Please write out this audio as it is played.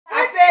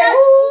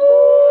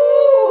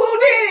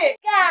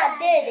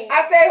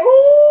I said,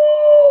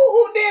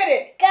 who did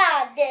it?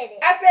 God did it.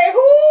 I said,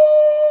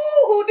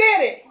 who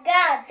did it?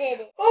 God did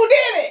it. Who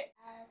did it?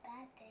 God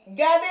did it.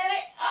 God did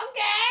it?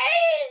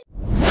 Okay.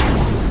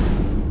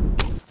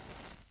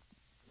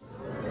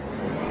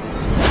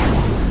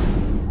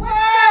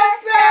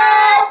 What's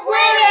up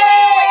with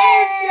it?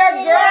 It's your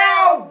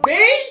girl B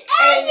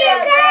and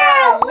your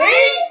girl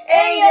Lee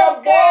and your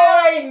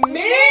boy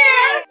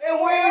Mir, and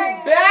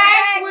we're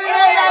back with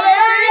another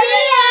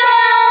video.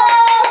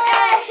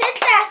 And hit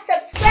that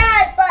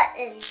subscribe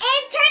button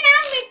and turn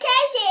on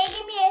notifications and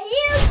give me a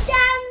huge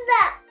thumbs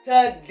up.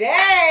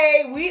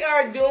 Today we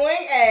are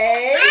doing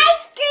a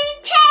Ice cream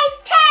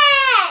taste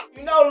test.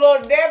 You know,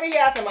 little Debbie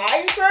got some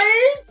ice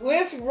cream,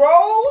 Swiss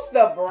rolls,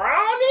 the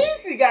brownies.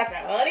 He got the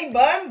honey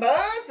bun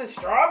buns, the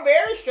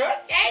strawberry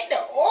shortcake, the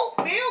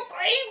oatmeal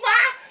cream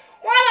pie.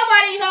 Why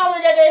nobody told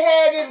me that they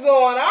had this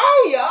going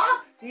on,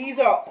 y'all? These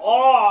are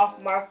all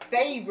my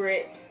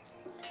favorite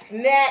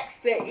snacks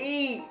to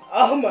eat.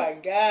 Oh my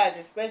gosh,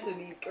 especially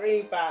these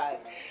cream pies.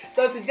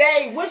 So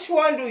today, which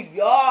one do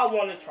y'all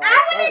want to try I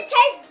want first? to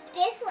taste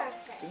this one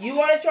first. You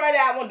want to try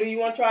that one? Do you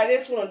want to try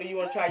this one? Or do you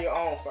want to try your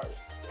own first?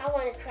 I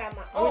want to try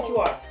my own. Which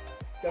one?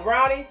 The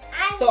brownie?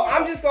 So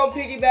I'm just going to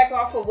piggyback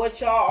off of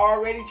what y'all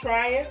already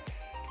trying.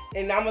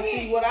 And I'm going to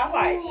see what I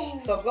like.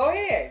 So go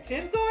ahead.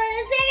 Just go ahead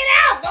and check it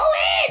out. Go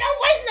ahead. Don't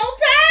waste no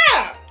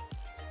time.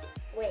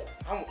 Wait.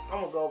 I'm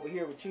going to go over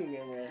here with you,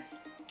 man.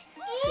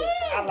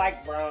 I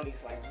like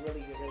brownies like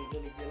really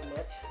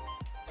much.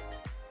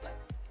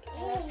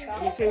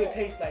 Let me see what it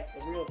tastes like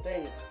the real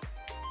thing.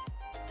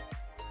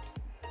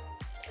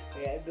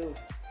 Yeah, it do.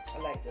 I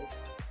like this.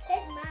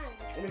 Take mine.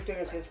 Let me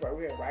finish this right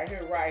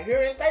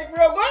here. It tastes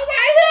real good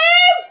right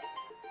here.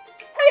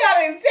 Y'all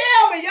didn't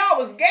tell me y'all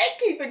was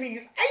gatekeeping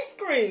these ice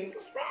creams.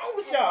 What's wrong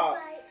with y'all?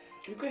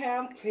 You can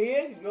have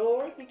his,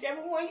 yours,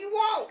 whichever one you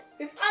want.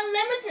 It's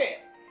unlimited.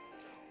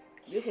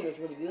 This one is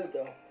really good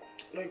though.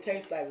 It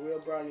tastes like real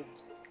brownie.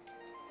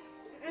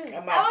 I want to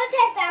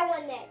taste that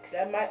one next.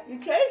 That might be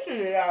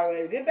tasting it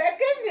already. Get back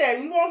in there.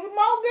 You want some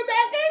more? Get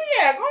back in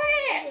there. Go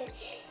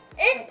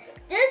ahead.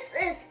 This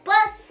is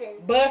bussin'.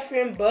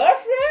 Bussin'?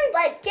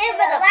 But give it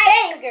a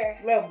banger.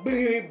 Little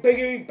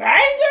biggity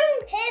banger?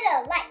 Hit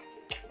a like.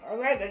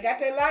 Alright, they got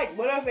their like.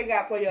 What else they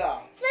got for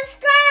y'all?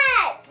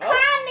 Subscribe.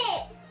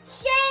 Comment.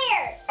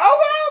 Share.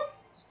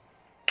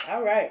 Okay.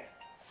 Alright.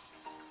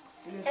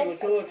 And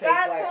subscribe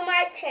to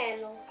my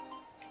channel.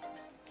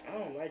 I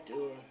don't like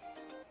yours.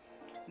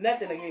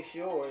 Nothing against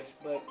yours,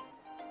 but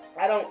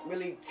I don't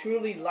really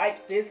truly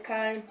like this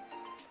kind.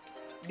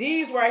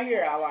 These right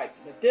here I like,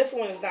 but this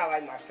one is not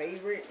like my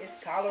favorite. It's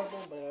tolerable,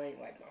 but it ain't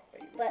like my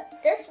favorite.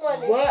 But this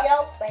one is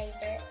your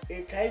favorite.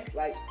 It tastes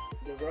like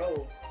the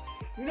roll.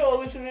 You know what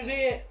we should have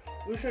did?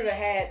 We should have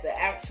had the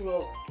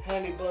actual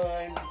honey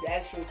bun, the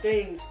actual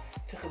things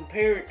to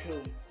compare it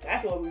to.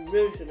 That's what we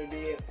really should have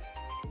did.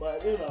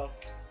 But you know,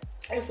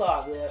 it's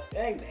all good. It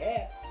ain't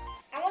bad.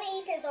 I want to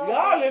eat this all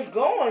Y'all day. just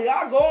going.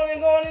 Y'all going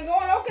and going and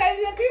going. Okay,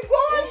 then keep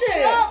going You then.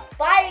 should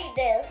buy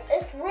this.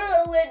 It's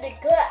really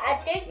good. I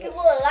think you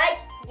will like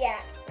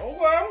it.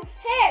 Okay.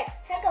 Here,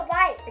 take a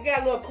bite. It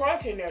got a little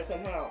crunch in there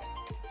somehow.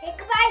 Take a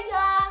bite,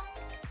 y'all.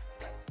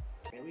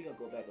 Man, we gonna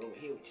go back over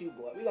here with you,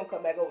 boy. We gonna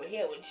come back over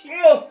here with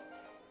you.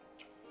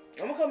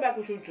 I'm gonna come back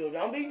with you too.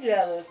 Don't be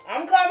jealous.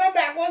 I'm coming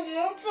back with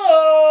you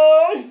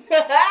too.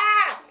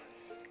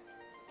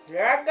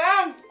 Here I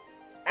come.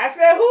 I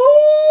said,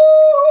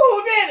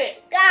 who did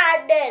it?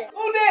 God did it.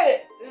 Who did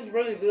it? It's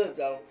really good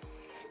though.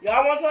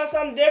 Y'all want to try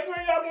something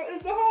different? Y'all can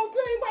eat the whole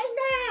thing right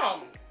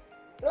now.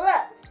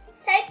 Look,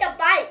 take a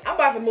bite. I'm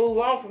about to move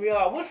on from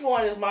y'all. Which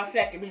one is my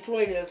second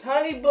between this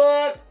honey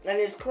bun and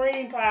this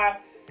cream pie?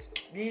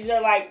 These are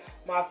like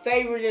my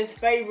favorites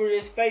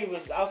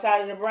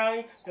outside of the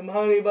brownie, them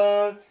honey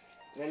buns,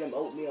 and them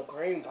oatmeal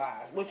cream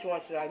pies. Which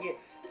one should I get?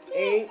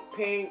 Ink,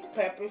 pink,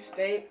 pepper,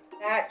 steak.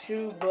 Not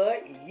you,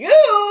 but you.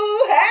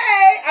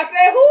 Hey, I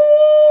said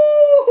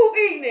who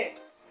eating it?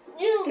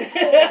 You.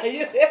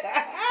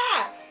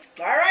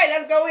 All right,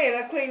 let's go in.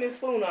 Let's clean this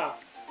spoon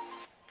off.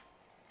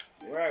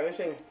 All right, let's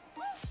see.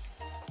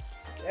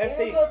 Let's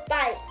see. Good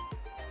bite.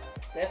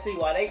 Let's see.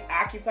 While they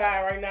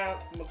occupy right now,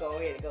 I'm gonna go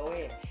ahead and go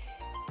in.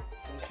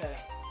 Okay.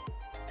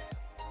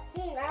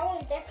 I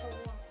want different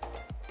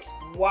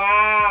one.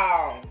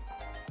 Wow.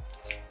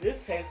 This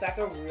tastes like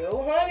a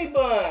real honey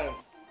bun.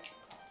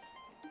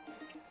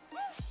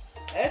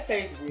 That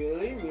tastes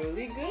really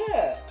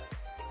good.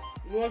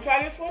 You wanna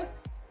try this one?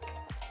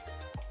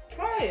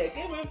 Try it.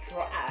 Give it a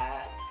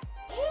try.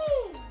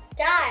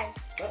 Guys.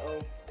 Uh-oh.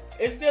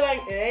 It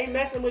ain't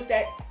messing with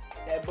that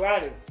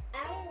brownie.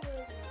 I don't really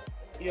like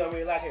it. You don't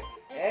really like it.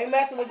 It ain't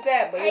messing with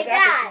that, but Hey it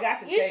got the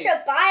guys, you taste.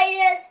 should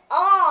buy this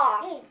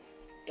all.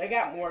 They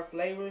got more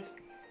flavors,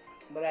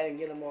 but I didn't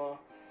get them all.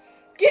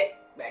 Get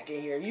back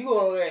in here. You go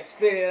over there and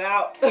spit it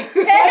out.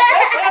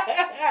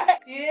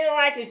 She didn't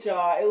like it,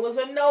 y'all. It was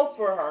a no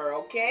for her,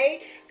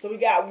 okay? So we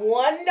got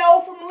one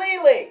no from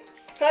Lily.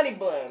 Honey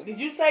bun. Did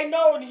you say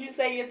no or did you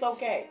say it's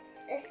okay?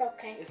 It's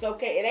okay. It's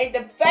okay. It ain't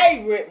the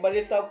favorite, but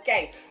it's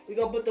okay. We're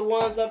going to put the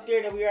ones up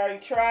there that we already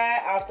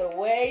tried out the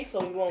way so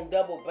we won't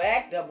double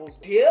back, double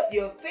dip.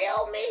 You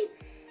feel me?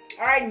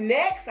 All right,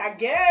 next, I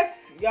guess,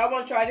 y'all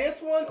want to try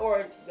this one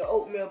or the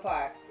oatmeal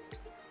pie?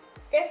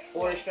 This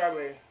or one. the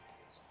strawberry?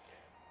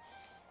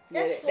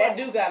 This Yeah, that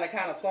one. do got a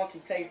kind of funky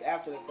taste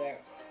after the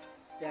fact.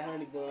 That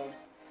honey bun.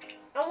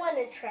 I want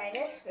to try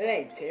this. It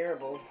ain't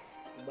terrible,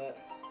 but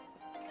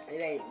it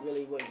ain't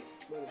really what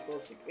it's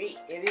supposed to be.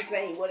 And this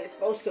ain't what it's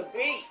supposed to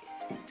be.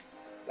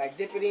 Like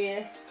dip it in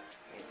and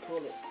pull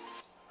it.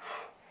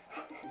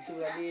 You see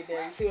what I did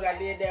there? You see what I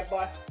did there,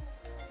 boy?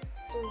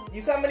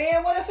 You coming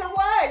in with us or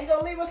what? You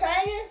gonna leave us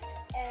hanging?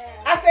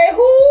 I said,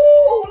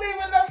 who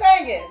leaving us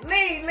hanging?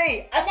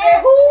 Lee. I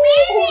said, who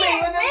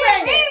leaving us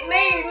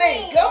hanging?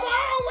 Lee. Come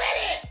on with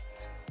it.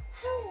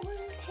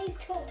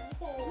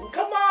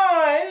 Come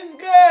on, it's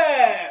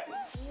good.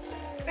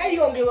 How you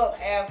gonna give up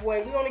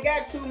halfway? We only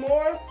got 2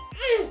 more.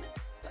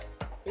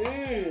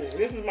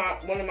 This is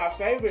one of my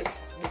favorites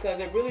because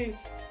it really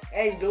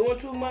ain't doing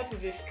too much.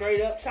 It's just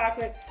straight up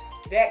chocolate.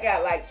 That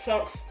got like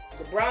chunks.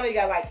 The brownie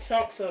got like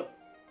chunks of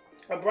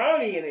a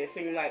brownie in it. So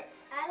you're like,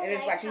 and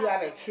it's like you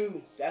gotta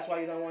chew. That's why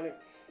you don't want it.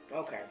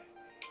 Okay,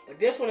 but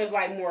this one is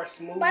like more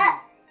smooth. But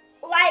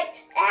like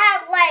it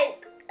have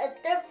like a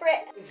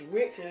different. It's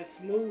rich and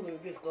smooth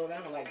and just go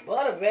down like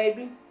butter,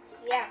 baby.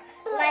 Yeah,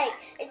 like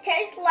it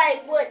tastes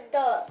like with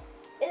the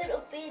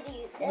little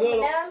bitty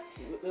M&Ms.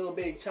 Little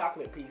bitty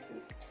chocolate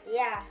pieces.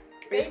 Yeah.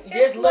 It's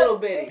just little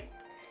bitty.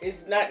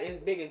 It's not as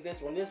big as this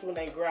one. This one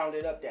ain't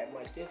grounded up that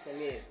much. This one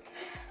is.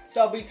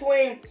 So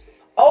between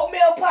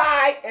oatmeal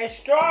pie and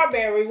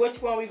strawberry, which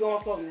one we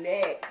going for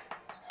next?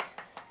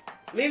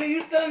 Lily,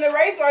 you still in the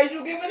race or are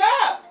you giving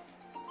up?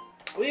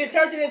 We done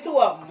turned it into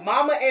a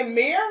mama and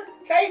mirror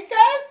taste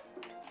test?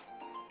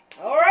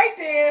 All right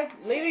then.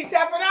 Lily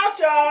tapping out,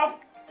 y'all.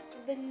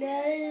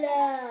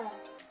 Vanilla.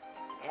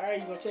 All right,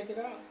 you gonna check it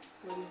out?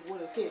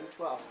 What it's hitting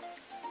for?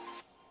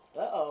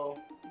 Uh-oh.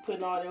 You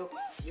putting all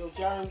your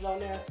germs on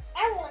there?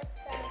 I want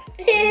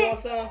some. You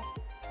want some?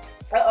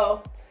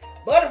 Uh-oh.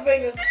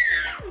 Butterfingers.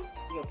 You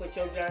gonna put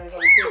your germs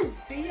on too?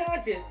 See,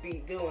 y'all just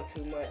be doing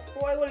too much.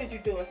 Boy, what did you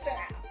do? Sit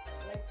out.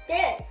 Like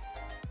this.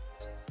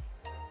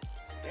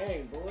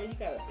 Dang, boy, you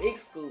got a big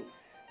scoop.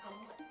 I'm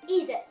gonna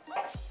eat it.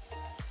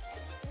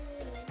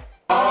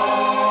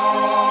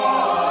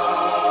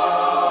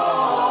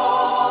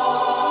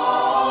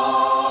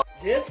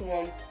 This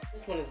one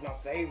is my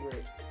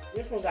favorite.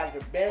 This one got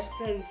the best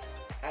taste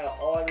out of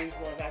all these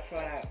ones I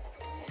tried.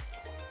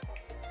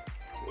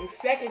 It's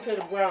second to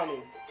the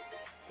brownie.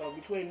 So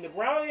between the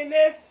brownie and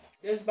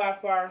this by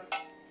far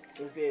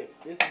is it.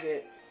 This is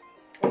it.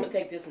 I'm gonna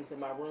take this one to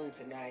my room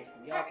tonight.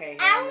 Y'all can't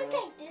have I'm none.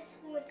 gonna take this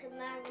one to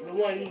my room.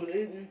 The one you was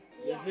eating,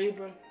 Yeah. the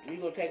zebra. You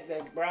gonna take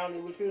that brownie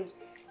with you?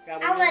 I'm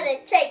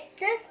gonna take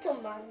this to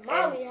my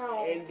mommy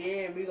home. And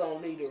then we gonna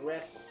leave the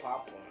rest for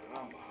Papa and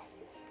Mama.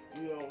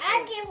 You know what I'm I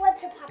saying? give one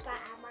to Papa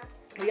Amma.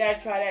 We gotta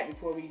try that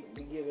before we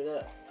give it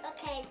up.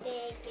 Okay,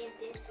 then give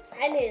this one.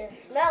 I need to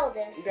smell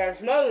this. You gotta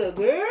smell it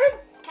good.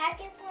 Can I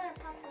give one to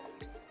Papa?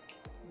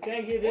 You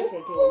can't give this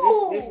one to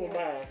him. This one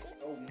mine.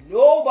 Oh,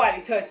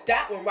 nobody touched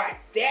that one right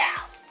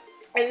there.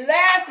 And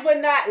last but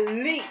not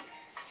least,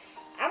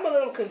 I'm a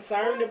little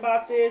concerned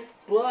about this,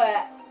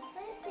 but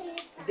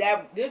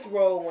this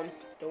roll one,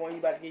 the one you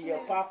about to give your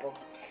Papa,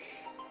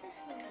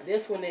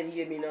 this one didn't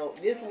give me no.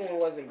 This one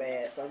wasn't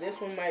bad, so this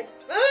one might.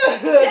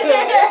 This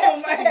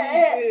one might be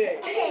good.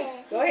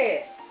 Go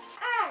ahead.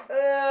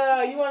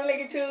 You want to lick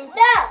it too?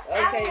 No.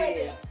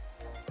 Okay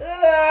then.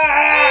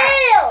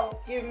 Ew.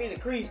 Give me the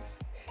creeps.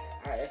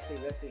 All right, let's see.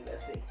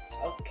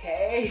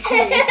 Okay. Okay.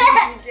 Okay.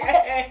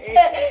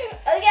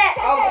 I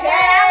want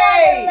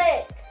to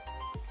lick.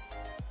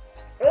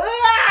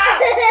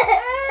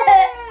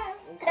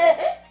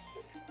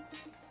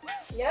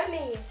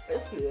 Yummy.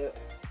 That's good.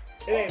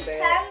 It ain't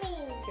bad. Yummy.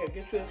 Here,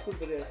 get you a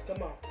scoop of this.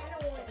 Come on. I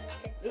don't want to lick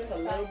it. Just a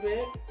little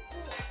bit.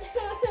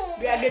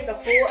 You gotta get the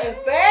full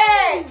effect.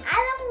 I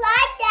don't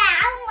like that.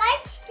 I don't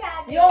like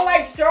strawberry. You don't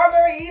like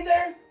strawberry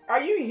either?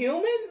 Are you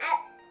human?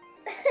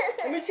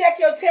 Let me check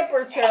your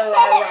temperature.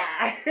 All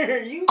right.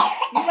 You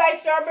like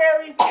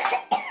strawberry?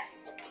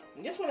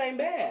 This one ain't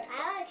bad.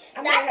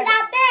 That's not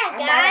bad, I guys.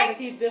 might have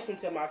to keep this one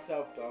to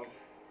myself though.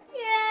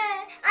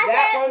 Yeah.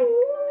 That one.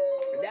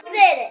 Who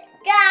did it?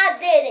 God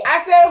did it.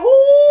 I said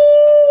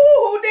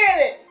who did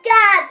it?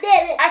 God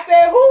did it. I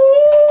said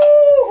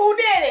who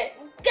did it?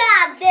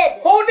 God did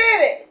it. Who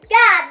did it?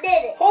 God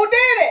did it. Who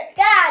did it?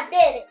 God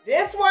did it.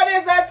 This one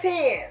is a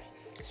 10.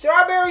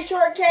 Strawberry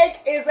shortcake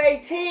is a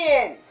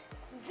 10.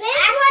 This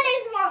one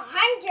is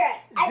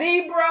 100.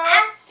 Zebra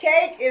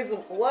cake is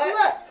what?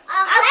 Look,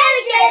 I'm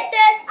gonna give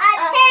this a 10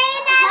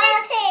 out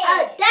of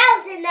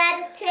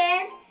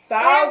 10.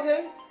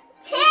 1,000?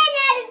 10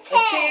 out of 10. A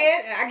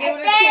 10? And I give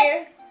it a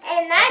 10?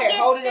 And I Okay, give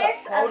hold it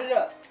this up. Hold it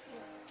up.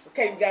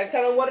 Okay, you gotta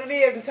tell them what it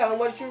is and tell them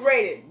what you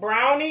rated.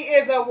 Brownie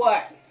is a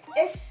what?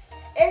 It's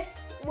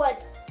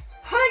what?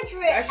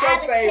 100 That's your out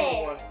of favorite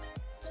 10. one.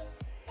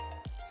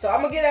 So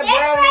I'm gonna get a This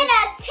brownie. one a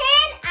 10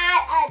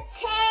 out of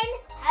 10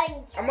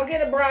 I'm gonna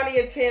get a brownie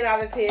a 10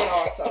 out of 10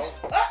 also.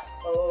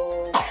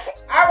 Uh-oh.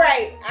 All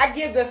right, I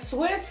give the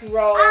Swiss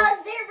roll. 0 out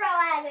of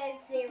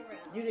 0.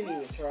 You didn't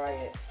even try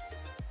it.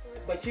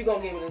 But you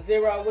gonna give it a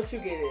 0. What you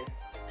get this?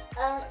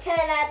 10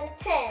 out of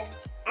 10.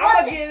 I'm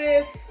gonna give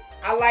this,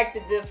 I liked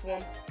this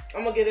one.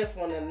 I'm gonna give this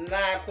one a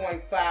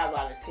 9.5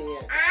 out of 10.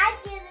 I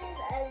give this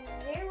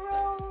a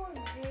 0,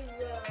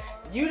 0.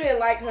 You didn't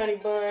like honey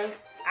buns.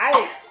 I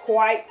didn't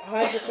quite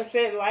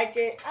 100% like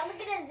it. I'm gonna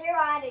get a 0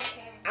 out of 10.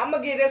 I'm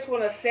gonna give this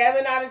one a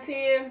 7 out of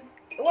 10.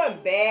 It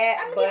wasn't bad,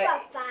 I'm but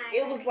gonna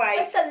give it a 5. it was like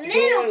It's a doing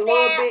little a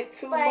little bad, bit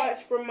too but-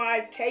 much for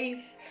my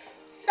taste.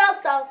 So.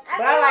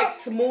 But I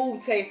like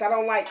smooth taste. I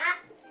don't like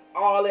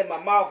all in my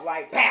mouth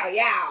like pow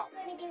yow.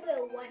 I'm gonna give it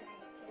a 1 out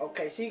of 10.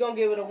 Okay, she gonna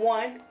give it a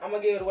 1. I'm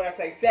gonna give it a, what I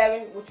say,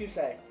 7. What you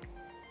say?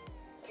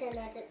 10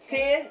 out of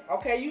 10. 10?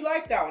 Okay, you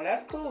like that one.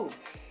 That's cool.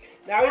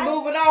 Now we're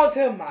moving on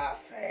to my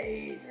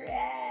favorite.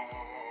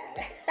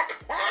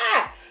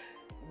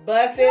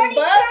 Bussin'. tried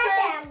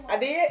that one. I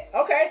did?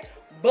 Okay.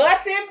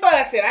 Bussin'.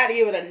 I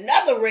give it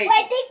another rating.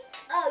 Wait,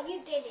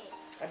 you did it.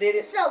 I did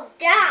it. So,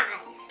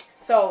 guys.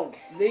 So,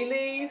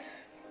 Lily's,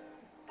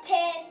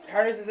 10.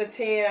 hers is a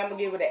 10. I'm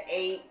gonna give it an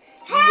 8.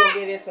 You gonna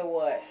give this a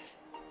what?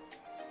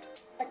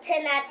 A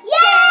 10 out of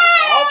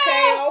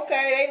 10.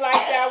 Okay. They like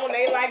that one.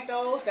 They like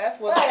those. That's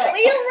what's up. Will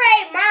you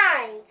rate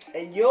mine?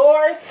 And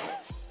yours,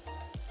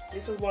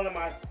 this is one of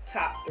my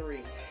top 3.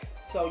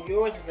 So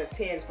yours is a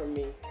 10 for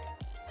me.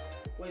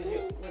 What you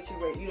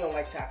rate? You don't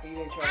like taco. You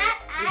didn't try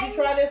it. Did you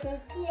try this one?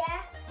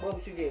 Yeah. What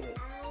would you give it?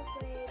 I'll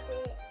rate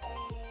it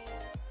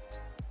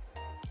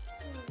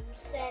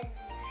a 7.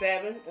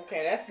 7?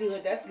 Okay, that's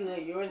good. That's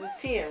good. Yours is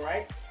 10,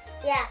 right?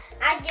 Yeah,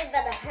 I give it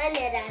a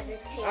 100 out of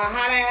 10. 100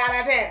 out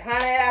of 10.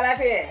 100 out of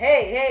 10.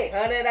 Hey.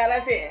 100 out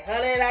of 10.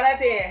 100 out of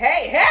 10.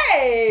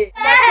 Hey.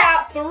 My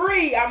top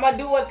 3. I'm going to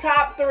do a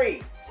top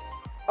 3.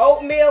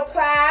 Oatmeal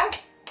pie.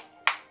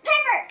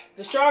 Pepper.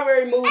 The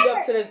strawberry moved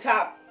up to the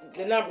top,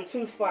 the number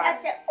 2 spot. I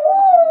said,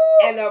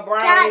 ooh. And the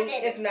brownie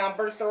Got it. is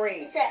number 3.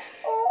 You said,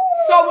 ooh.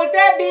 So with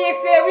that being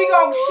said, we're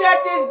going to shut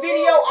this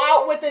video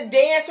out with the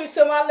dancers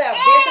to my left,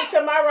 dancing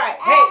to my right.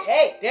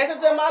 Hey,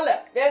 dancing to my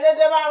left, dancing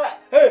to my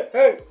right.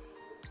 Hey.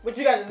 What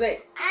you got to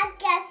say? I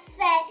gotta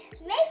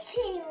say, make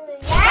sure you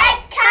like,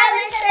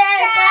 comment,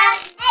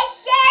 subscribe, and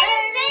share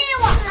this video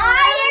with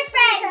all your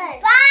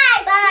friends.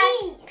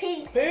 Bye.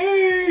 Peace.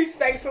 Peace.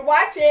 Thanks for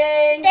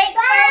watching. Thanks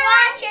for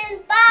watching.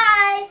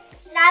 Bye.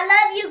 And I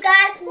love you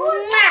guys.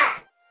 Mwah.